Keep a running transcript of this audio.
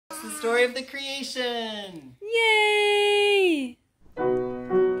the story of the creation. Yay!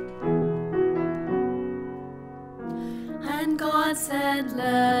 And God said,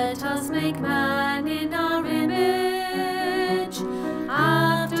 let us make man in our image,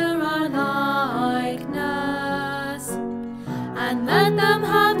 after our likeness, and let them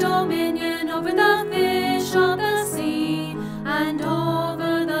have dominion over the fish of the sea, and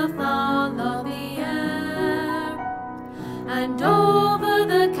over the fowl of the air, and over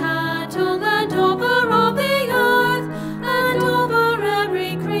the cattle, and over all the earth, and over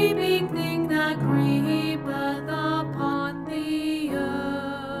every creeping thing that creepeth upon the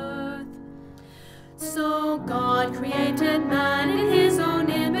earth. So God created man in his own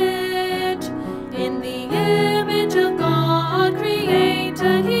image. In the image of God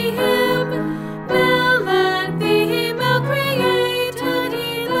created he him. Male and female created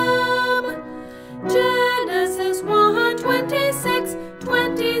he them. Genesis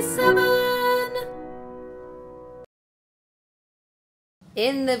 1:26-27.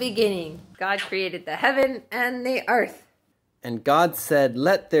 In the beginning, God created the heaven and the earth. And God said,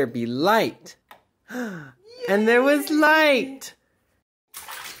 let there be light. And there was light.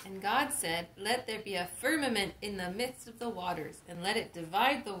 And God said, let there be a firmament in the midst of the waters, and let it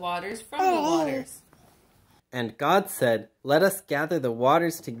divide the waters from the waters. And God said, let us gather the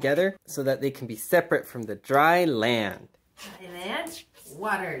waters together so that they can be separate from the dry land. Dry land,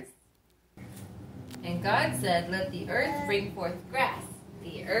 waters. And God said, let the earth bring forth grass,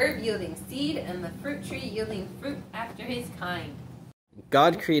 the herb yielding seed, and the fruit tree yielding fruit after his kind.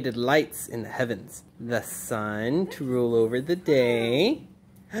 God created lights in the heavens, the sun to rule over the day,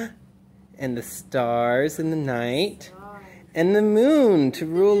 and the stars in the night, and the moon to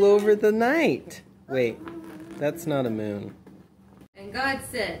rule over the night. Wait, that's not a moon. And God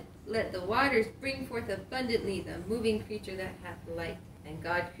said, let the waters bring forth abundantly the moving creature that hath life. And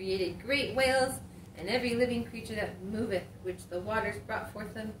God created great whales, and every living creature that moveth, which the waters brought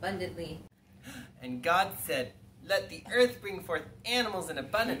forth abundantly. And God said, let the earth bring forth animals in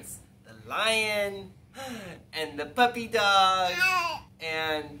abundance, the lion, and the puppy dog,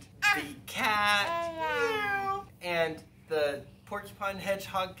 and the cat, and the porcupine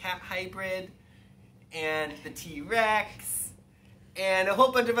hedgehog cat hybrid, and the T-Rex, and a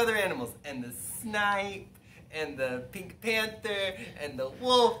whole bunch of other animals, and the snipe, and the pink panther, and the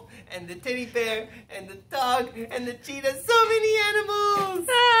wolf, and the teddy bear, and the dog, and the cheetah. So many animals!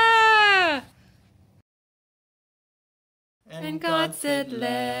 Ah! And God said,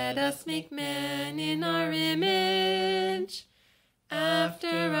 let us make man in our image, after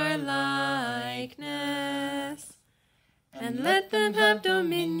our likeness, and let them have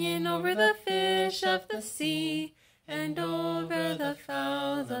dominion over the fish of the sea, and over the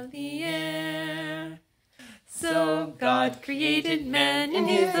fowls of the air. So God created man in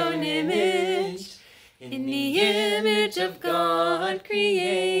his own image. In the image of God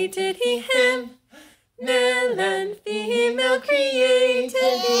created he him. Male and female created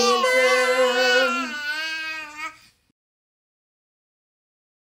he them.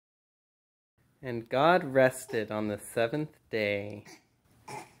 And God rested on the seventh day.